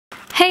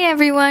Hey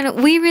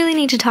everyone, we really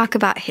need to talk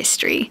about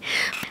history.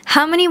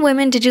 How many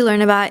women did you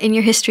learn about in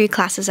your history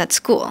classes at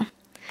school?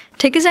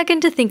 Take a second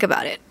to think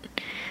about it.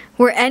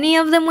 Were any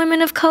of them women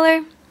of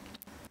color?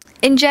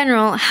 In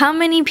general, how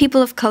many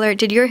people of color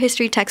did your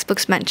history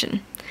textbooks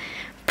mention?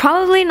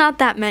 Probably not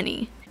that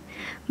many.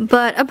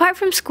 But apart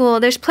from school,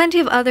 there's plenty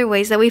of other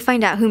ways that we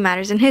find out who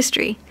matters in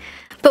history.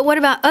 But what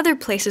about other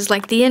places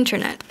like the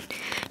internet?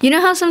 You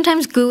know how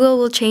sometimes Google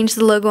will change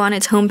the logo on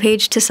its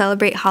homepage to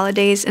celebrate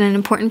holidays and an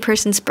important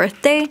person's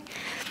birthday?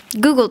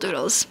 Google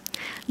Doodles.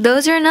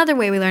 Those are another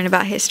way we learn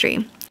about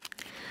history.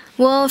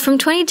 Well, from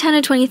 2010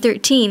 to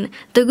 2013,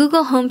 the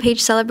Google homepage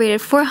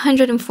celebrated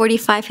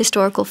 445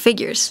 historical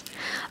figures.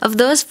 Of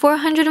those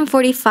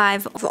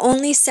 445,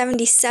 only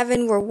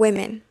 77 were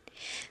women.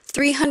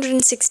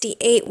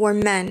 368 were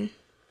men.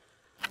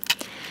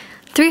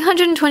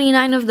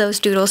 329 of those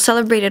doodles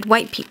celebrated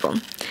white people.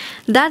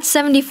 That's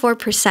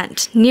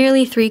 74%,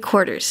 nearly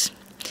 3/4.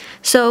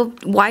 So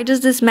why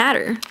does this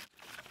matter?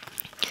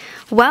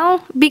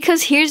 Well,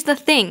 because here's the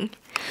thing.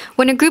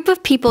 When a group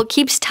of people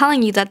keeps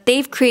telling you that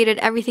they've created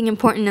everything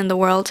important in the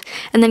world,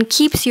 and then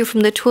keeps you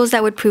from the tools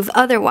that would prove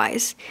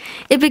otherwise,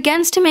 it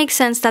begins to make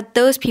sense that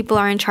those people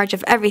are in charge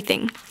of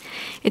everything.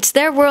 It's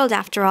their world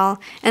after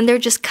all, and they're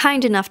just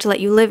kind enough to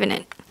let you live in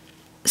it.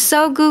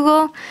 So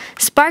Google,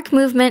 Spark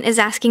Movement is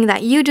asking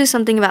that you do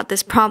something about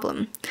this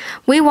problem.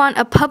 We want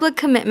a public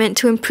commitment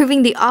to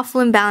improving the awful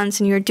imbalance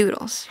in your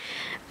doodles.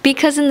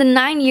 Because in the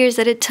 9 years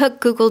that it took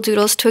Google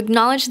Doodles to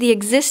acknowledge the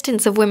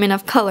existence of women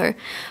of color,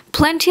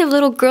 plenty of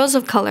little girls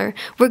of color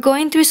were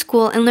going through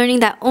school and learning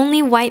that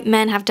only white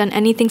men have done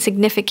anything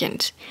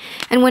significant.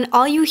 And when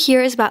all you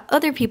hear is about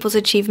other people's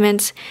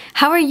achievements,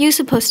 how are you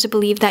supposed to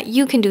believe that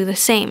you can do the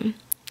same?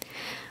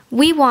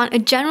 We want a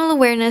general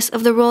awareness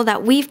of the role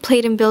that we've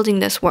played in building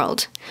this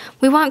world.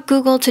 We want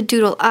Google to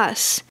doodle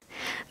us.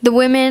 The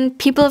women,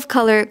 people of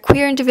color,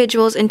 queer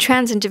individuals, and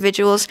trans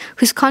individuals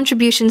whose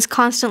contributions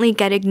constantly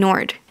get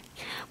ignored.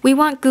 We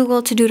want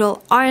Google to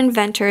doodle our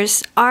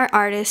inventors, our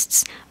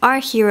artists, our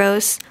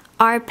heroes,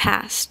 our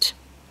past.